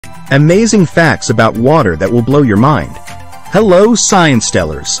Amazing facts about water that will blow your mind. Hello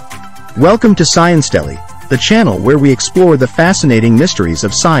Sciencestellers. Welcome to Sciencetelly, the channel where we explore the fascinating mysteries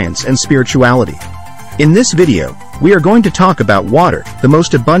of science and spirituality. In this video, we are going to talk about water, the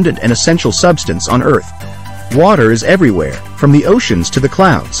most abundant and essential substance on Earth. Water is everywhere, from the oceans to the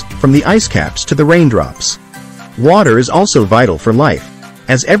clouds, from the ice caps to the raindrops. Water is also vital for life,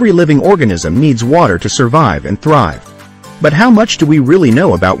 as every living organism needs water to survive and thrive. But how much do we really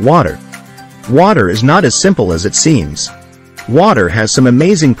know about water? Water is not as simple as it seems. Water has some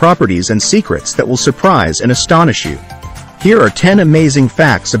amazing properties and secrets that will surprise and astonish you. Here are 10 amazing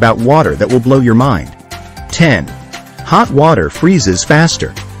facts about water that will blow your mind. 10. Hot water freezes faster.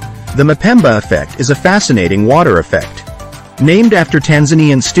 The Mpemba effect is a fascinating water effect. Named after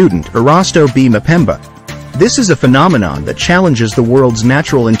Tanzanian student Erasto B. Mpemba, this is a phenomenon that challenges the world's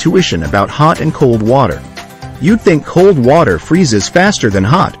natural intuition about hot and cold water. You'd think cold water freezes faster than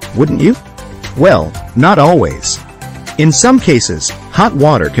hot, wouldn't you? Well, not always. In some cases, hot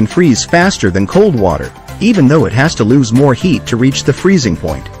water can freeze faster than cold water, even though it has to lose more heat to reach the freezing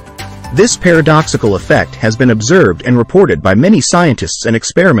point. This paradoxical effect has been observed and reported by many scientists and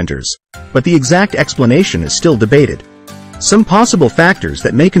experimenters, but the exact explanation is still debated. Some possible factors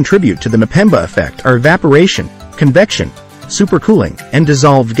that may contribute to the Mpemba effect are evaporation, convection, supercooling, and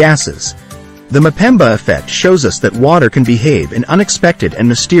dissolved gases. The Mpemba effect shows us that water can behave in unexpected and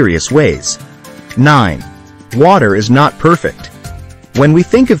mysterious ways. 9. Water is not perfect. When we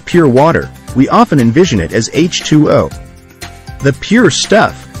think of pure water, we often envision it as H2O. The pure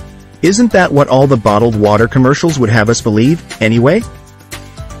stuff. Isn't that what all the bottled water commercials would have us believe, anyway?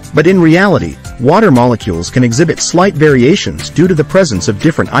 But in reality, water molecules can exhibit slight variations due to the presence of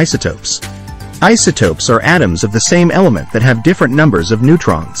different isotopes. Isotopes are atoms of the same element that have different numbers of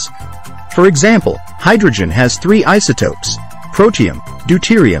neutrons. For example, hydrogen has 3 isotopes: protium,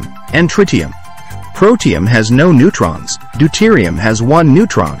 deuterium, and tritium. Protium has no neutrons, deuterium has 1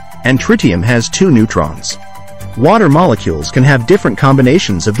 neutron, and tritium has 2 neutrons. Water molecules can have different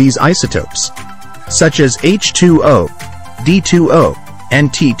combinations of these isotopes, such as H2O, D2O,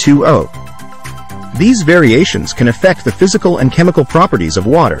 and T2O. These variations can affect the physical and chemical properties of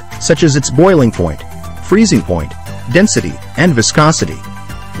water, such as its boiling point, freezing point, density, and viscosity.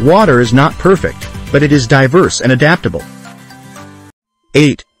 Water is not perfect, but it is diverse and adaptable.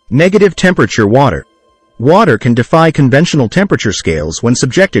 8. Negative temperature water. Water can defy conventional temperature scales when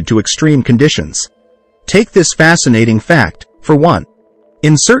subjected to extreme conditions. Take this fascinating fact, for one.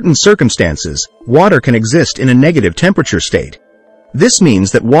 In certain circumstances, water can exist in a negative temperature state. This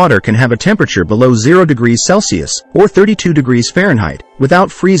means that water can have a temperature below 0 degrees Celsius or 32 degrees Fahrenheit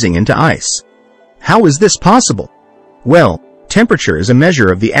without freezing into ice. How is this possible? Well, temperature is a measure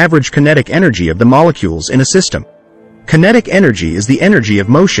of the average kinetic energy of the molecules in a system. Kinetic energy is the energy of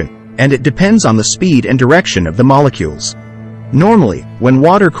motion, and it depends on the speed and direction of the molecules. Normally, when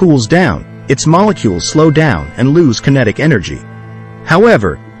water cools down, its molecules slow down and lose kinetic energy.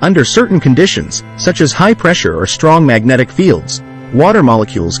 However, under certain conditions, such as high pressure or strong magnetic fields, water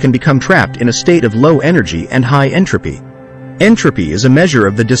molecules can become trapped in a state of low energy and high entropy. Entropy is a measure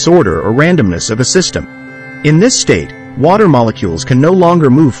of the disorder or randomness of a system. In this state, water molecules can no longer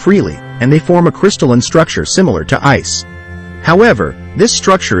move freely, and they form a crystalline structure similar to ice. However, this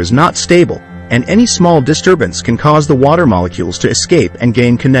structure is not stable, and any small disturbance can cause the water molecules to escape and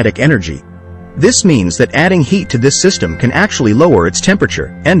gain kinetic energy. This means that adding heat to this system can actually lower its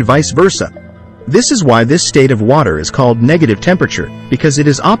temperature, and vice versa. This is why this state of water is called negative temperature, because it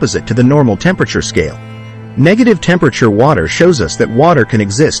is opposite to the normal temperature scale. Negative temperature water shows us that water can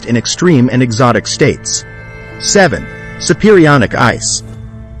exist in extreme and exotic states. 7. Supersonic ice.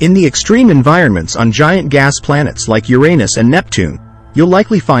 In the extreme environments on giant gas planets like Uranus and Neptune, you'll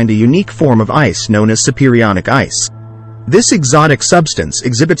likely find a unique form of ice known as supersonic ice. This exotic substance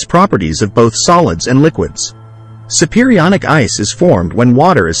exhibits properties of both solids and liquids. Supersonic ice is formed when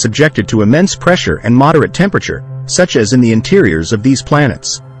water is subjected to immense pressure and moderate temperature, such as in the interiors of these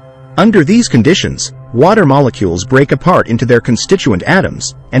planets. Under these conditions, water molecules break apart into their constituent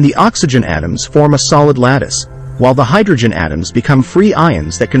atoms, and the oxygen atoms form a solid lattice, while the hydrogen atoms become free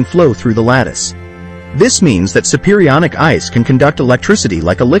ions that can flow through the lattice. This means that supersonic ice can conduct electricity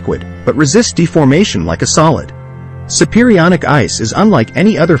like a liquid, but resist deformation like a solid. Supersonic ice is unlike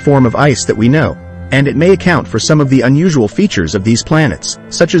any other form of ice that we know, and it may account for some of the unusual features of these planets,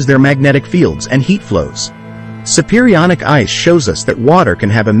 such as their magnetic fields and heat flows. Supersonic ice shows us that water can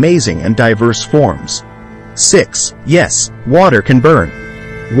have amazing and diverse forms. 6. Yes, water can burn.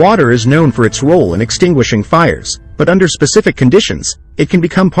 Water is known for its role in extinguishing fires, but under specific conditions, it can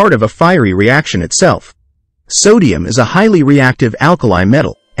become part of a fiery reaction itself. Sodium is a highly reactive alkali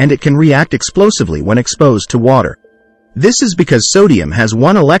metal, and it can react explosively when exposed to water. This is because sodium has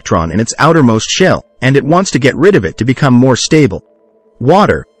one electron in its outermost shell, and it wants to get rid of it to become more stable.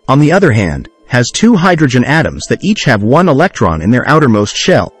 Water, on the other hand, has two hydrogen atoms that each have one electron in their outermost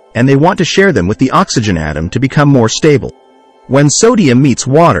shell, and they want to share them with the oxygen atom to become more stable. When sodium meets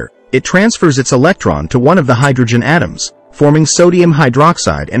water, it transfers its electron to one of the hydrogen atoms, forming sodium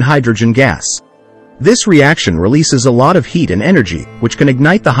hydroxide and hydrogen gas. This reaction releases a lot of heat and energy, which can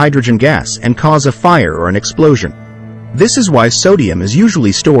ignite the hydrogen gas and cause a fire or an explosion. This is why sodium is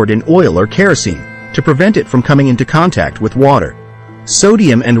usually stored in oil or kerosene, to prevent it from coming into contact with water.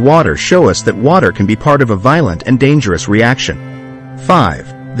 Sodium and water show us that water can be part of a violent and dangerous reaction.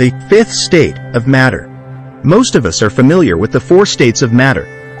 5. The fifth state of matter. Most of us are familiar with the four states of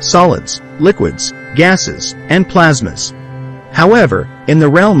matter: solids, liquids, gases, and plasmas. However, in the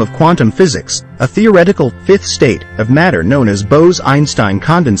realm of quantum physics, a theoretical fifth state of matter known as Bose-Einstein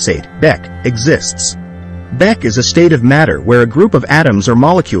condensate, BEC, exists. BEC is a state of matter where a group of atoms or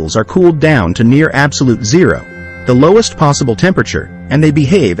molecules are cooled down to near absolute zero, the lowest possible temperature, and they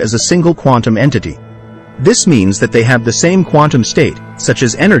behave as a single quantum entity. This means that they have the same quantum state, such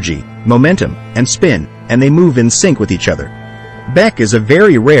as energy, momentum, and spin, and they move in sync with each other. BEC is a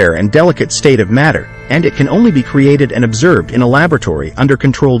very rare and delicate state of matter, and it can only be created and observed in a laboratory under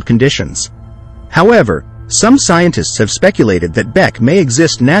controlled conditions. However, some scientists have speculated that BEC may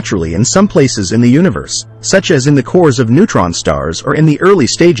exist naturally in some places in the universe, such as in the cores of neutron stars or in the early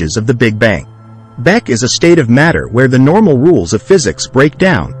stages of the Big Bang. BEC is a state of matter where the normal rules of physics break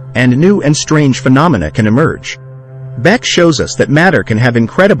down, and new and strange phenomena can emerge. BEC shows us that matter can have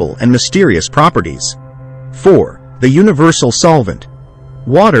incredible and mysterious properties. 4. The universal solvent.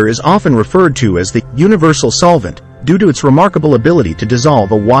 Water is often referred to as the universal solvent due to its remarkable ability to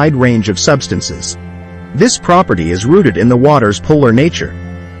dissolve a wide range of substances. This property is rooted in the water's polar nature.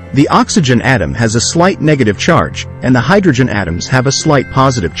 The oxygen atom has a slight negative charge, and the hydrogen atoms have a slight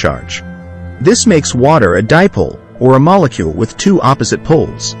positive charge. This makes water a dipole, or a molecule with two opposite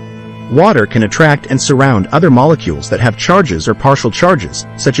poles. Water can attract and surround other molecules that have charges or partial charges,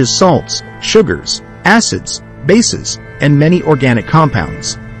 such as salts, sugars, acids, bases, and many organic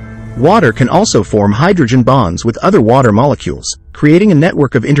compounds. Water can also form hydrogen bonds with other water molecules, creating a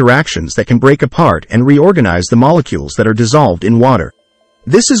network of interactions that can break apart and reorganize the molecules that are dissolved in water.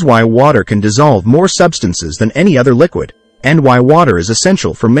 This is why water can dissolve more substances than any other liquid, and why water is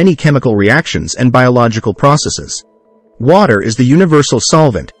essential for many chemical reactions and biological processes. Water is the universal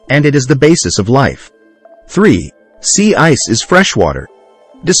solvent, and it is the basis of life. 3. Sea ice is fresh water.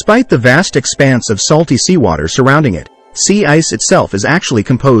 Despite the vast expanse of salty seawater surrounding it, sea ice itself is actually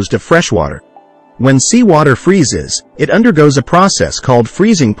composed of fresh water. When seawater freezes, it undergoes a process called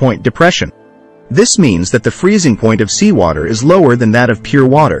freezing point depression. This means that the freezing point of seawater is lower than that of pure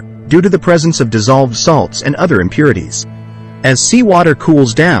water, due to the presence of dissolved salts and other impurities. As seawater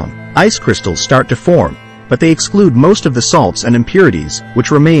cools down, ice crystals start to form, but they exclude most of the salts and impurities, which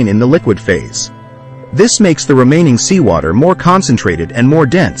remain in the liquid phase. This makes the remaining seawater more concentrated and more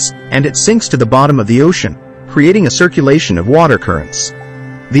dense, and it sinks to the bottom of the ocean, creating a circulation of water currents.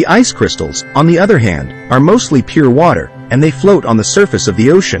 The ice crystals, on the other hand, are mostly pure water, and they float on the surface of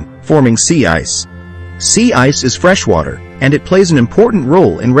the ocean, forming sea ice. Sea ice is fresh water, and it plays an important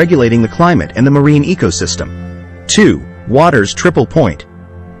role in regulating the climate and the marine ecosystem. 2. Water's triple point.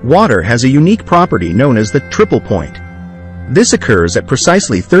 Water has a unique property known as the triple point. This occurs at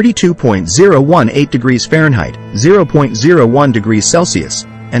precisely 32.018 degrees Fahrenheit, 0.01 degrees Celsius,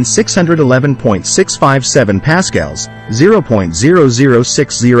 and 611.657 pascals,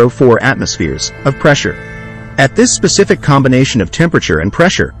 0.00604 atmospheres, of pressure. At this specific combination of temperature and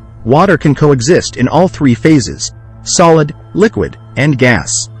pressure, water can coexist in all three phases: solid, liquid, and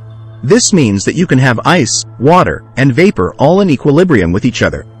gas. This means that you can have ice, water, and vapor all in equilibrium with each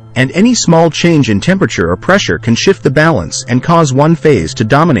other, and any small change in temperature or pressure can shift the balance and cause one phase to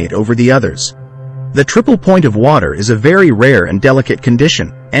dominate over the others. The triple point of water is a very rare and delicate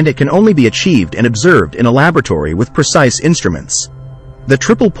condition, and it can only be achieved and observed in a laboratory with precise instruments. The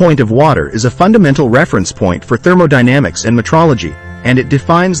triple point of water is a fundamental reference point for thermodynamics and metrology, and it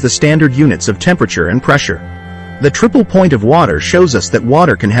defines the standard units of temperature and pressure. The triple point of water shows us that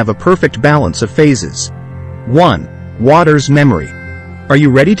water can have a perfect balance of phases. 1. Water's memory. Are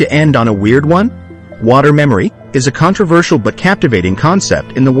you ready to end on a weird one? Water memory is a controversial but captivating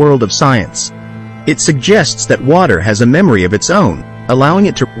concept in the world of science. It suggests that water has a memory of its own, allowing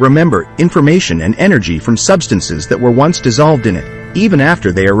it to remember information and energy from substances that were once dissolved in it, even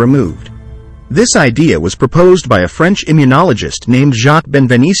after they are removed. This idea was proposed by a French immunologist named Jacques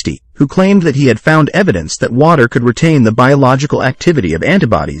Benveniste, who who claimed that he had found evidence that water could retain the biological activity of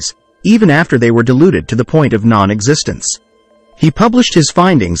antibodies, even after they were diluted to the point of non-existence. He published his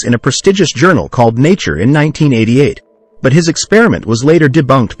findings in a prestigious journal called Nature in 1988, but his experiment was later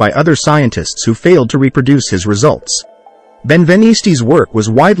debunked by other scientists who failed to reproduce his results. Benveniste's work was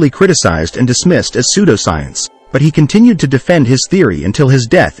widely criticized and dismissed as pseudoscience, but he continued to defend his theory until his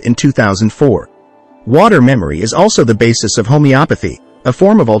death in 2004. Water memory is also the basis of homeopathy, a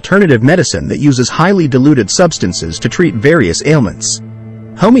form of alternative medicine that uses highly diluted substances to treat various ailments.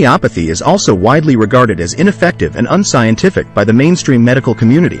 Homeopathy is also widely regarded as ineffective and unscientific by the mainstream medical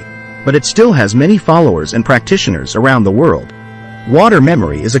community, but it still has many followers and practitioners around the world. Water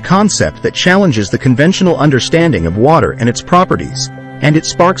memory is a concept that challenges the conventional understanding of water and its properties, and it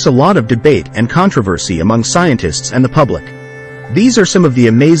sparks a lot of debate and controversy among scientists and the public. These are some of the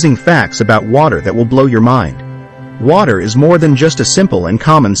amazing facts about water that will blow your mind. Water is more than just a simple and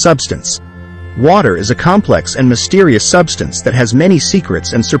common substance. Water is a complex and mysterious substance that has many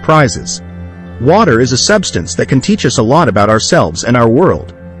secrets and surprises. Water is a substance that can teach us a lot about ourselves and our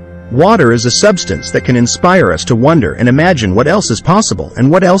world. Water is a substance that can inspire us to wonder and imagine what else is possible and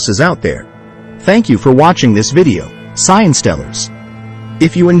what else is out there. Thank you for watching this video, Sciencestellers.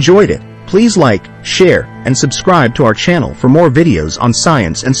 If you enjoyed it, please like, share, and subscribe to our channel for more videos on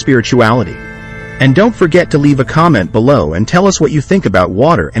science and spirituality. And don't forget to leave a comment below and tell us what you think about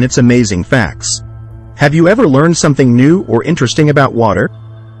water and its amazing facts. Have you ever learned something new or interesting about water?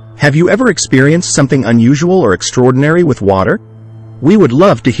 Have you ever experienced something unusual or extraordinary with water? We would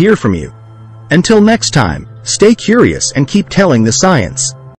love to hear from you. Until next time, stay curious and keep telling the science.